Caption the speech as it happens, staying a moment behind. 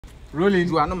Rolling.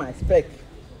 You are not my spec.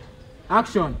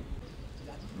 Action.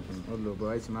 Hello,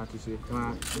 boy. It's my to say. You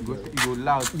go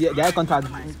loud. Yeah, the eye contact.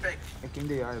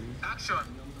 Action.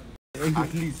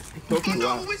 At least. Talk to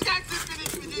her. Which guy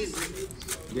finish with this?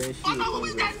 Yeah, she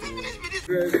Which guy finish with this?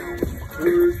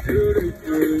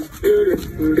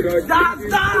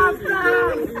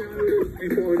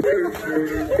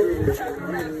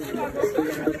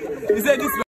 He said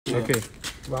this. Okay.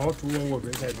 I want to one word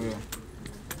inside here.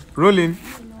 Rolling.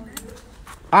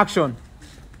 Action.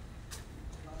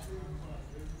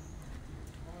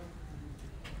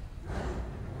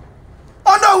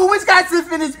 Oh no, which guy still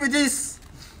finish with this?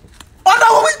 Oh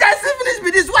no, which guy still finish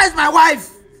with this? Where is my wife?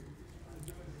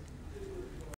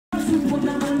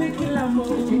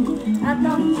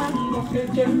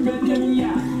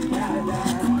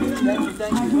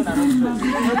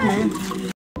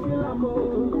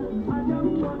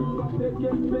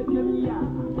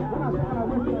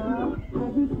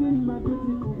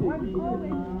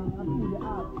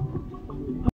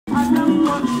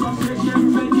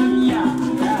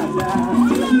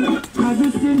 Have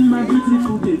you seen my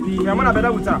beautiful baby? I'm gonna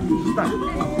better with her.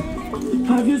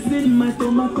 Have you seen my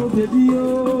tomato baby?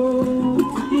 Oh,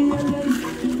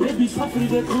 baby, suffering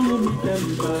the cool me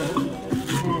temper.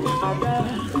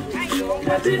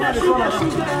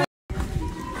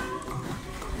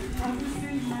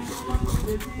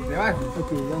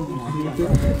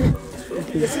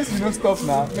 Okay. Since you don't stop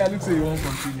now, I look so you won't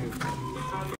continue.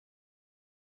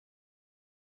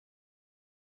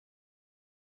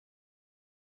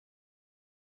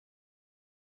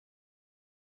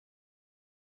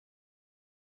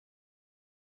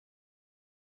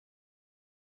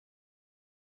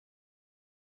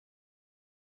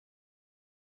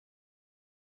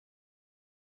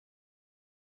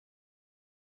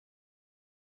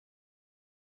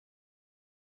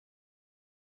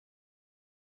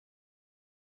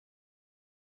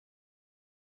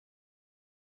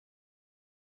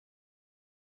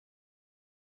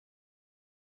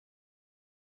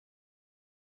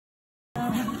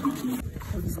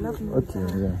 Okay,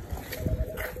 yeah.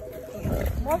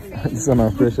 This one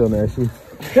I'm fresh on actually.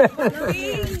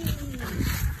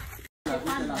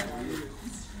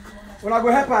 When I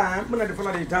go help her, I'm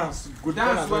gonna dance. Go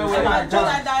dance.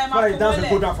 Why dance and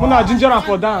go down for Muna ginger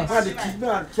for dance. When the kid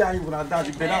now carry you gonna dance,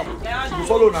 you go down. You go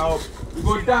follow now. You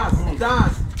go dance.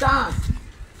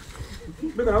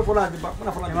 Make her follow at the back.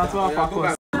 Follow at the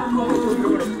back.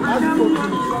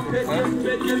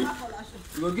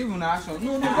 You go give him action.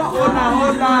 No, hold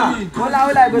on.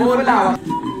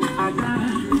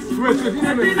 Wait.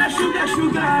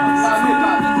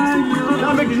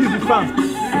 Now make it use the fan.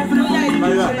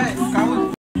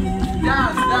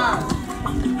 Dance.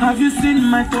 Have you seen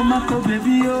my tomato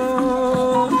baby?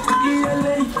 Oh,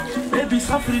 baby,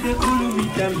 suffering the cool me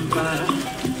temper.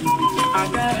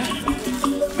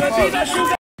 Baby, the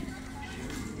sugar.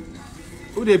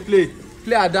 Who they play?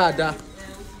 Play Ada.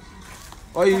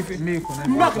 Or if me connect.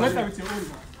 Connect with your own.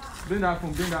 Bring that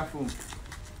phone.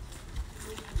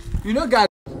 You know, guys.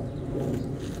 Let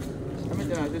me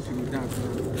tell you this, you will dance.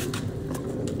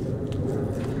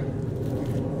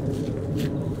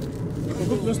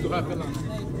 Go close to her, fella.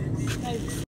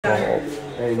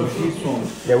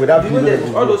 Yeah, without You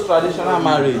know all those traditional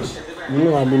marriage. I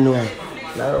don't know.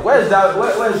 Where's those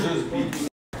people?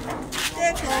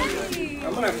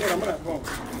 I'm gonna go.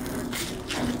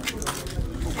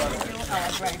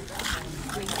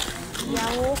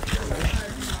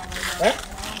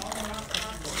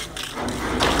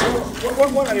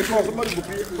 One at a time. Somebody go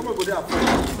there.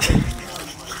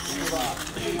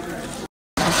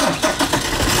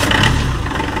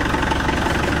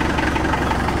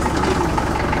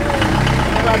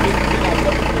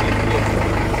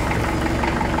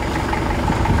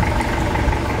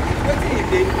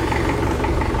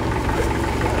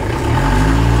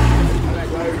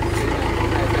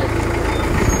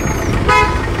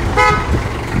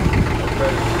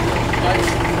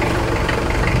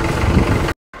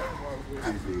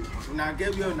 Now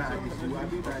get your now.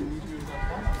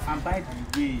 And by the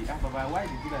way, why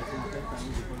did you guys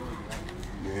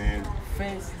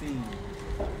first thing?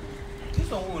 This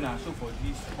one will not show for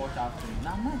this hot afternoon.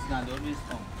 Now night now they always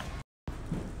come.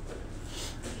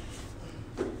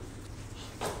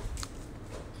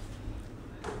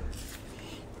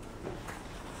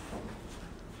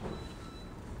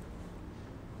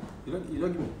 You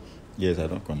don't give me? Yes, I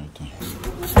don't connect.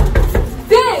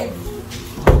 Dave!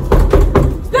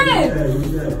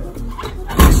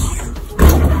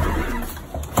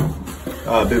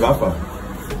 Babe, Alpha.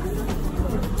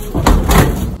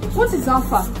 What is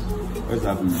Alpha? What's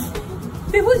happening?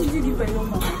 Babe, what did you give my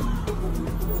number?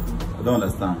 I don't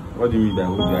understand. What do you mean by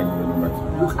who do I give your number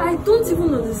to? Look, I don't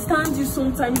even understand you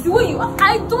sometimes. The way you are,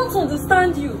 I don't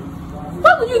understand you.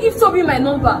 Why would you give Toby my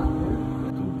number?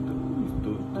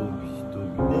 Toby.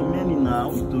 There are many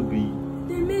now. Who's Toby?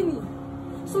 There are many.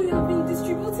 So you have been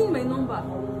distributing my number.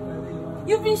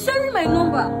 You've been sharing my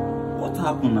number. What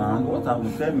happened now? What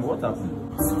happened? Tell me what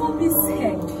happened. Toby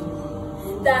said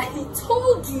that he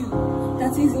told you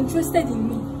that he's interested in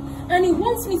me and he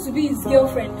wants me to be his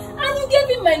girlfriend, and you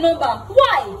gave him my number.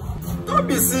 Why?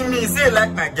 Toby see me, say you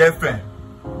like my girlfriend.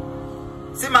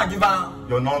 See ma give her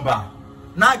your number.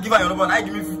 Now give her your number, now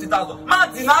give me 50,000. Ma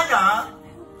deny her.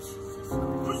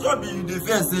 Toby, you the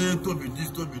first say Toby this.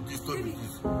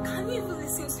 Can you even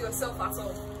listen to yourself at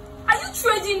all? Are you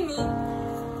trading me?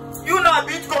 You na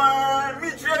Bitcoin, me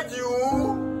trade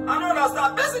you. I don't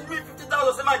understand. Basic me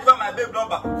 50,000, say ma give her my babe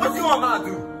number. What do you want ma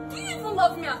do? Do you even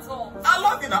love me at all? I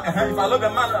love you now. If I love a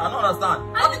man, I don't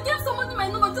understand. And you gave somebody my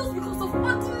number just because of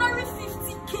ordinary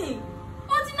 50k.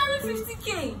 Ordinary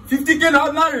 50k. 50k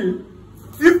ordinary.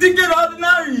 50k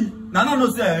ordinary. No,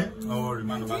 say. Oh,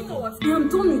 man. Do you know what? I am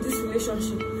done with this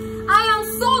relationship. I am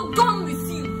so done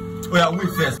with you. Oh yeah,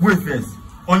 wait first.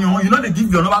 On your own, you know they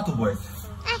give your number to boys.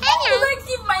 Why would I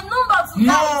give my number to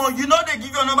No, guys? you know they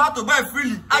give your number to boy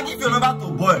freely. I give your number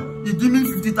to boy. You give me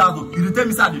 50,000. You tell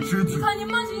me say I dey trade You you. can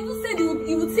imagine, you said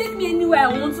he would take me anywhere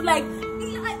I want to. Like,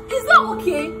 is that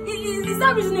okay? Is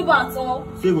that reasonable at all?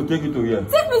 Say you go take you to here.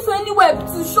 Take me to anywhere,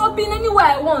 to shopping, anywhere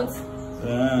I want.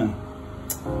 Yeah.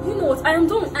 You know what? I am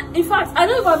done. In fact, I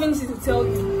don't even have anything to tell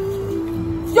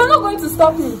you. You're not going to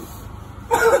stop me.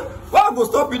 Why go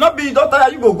stop you? Not be don't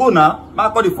tire, you go now. Ma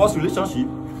call the first relationship.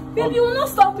 Baby, you will not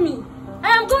stop me. I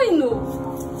am going no.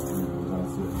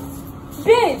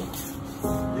 Babe.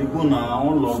 You go now, I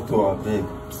won't long to her, beg.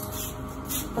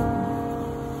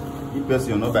 If person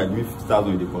you're not by me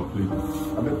 50,000 in the complete.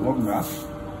 I bet come back.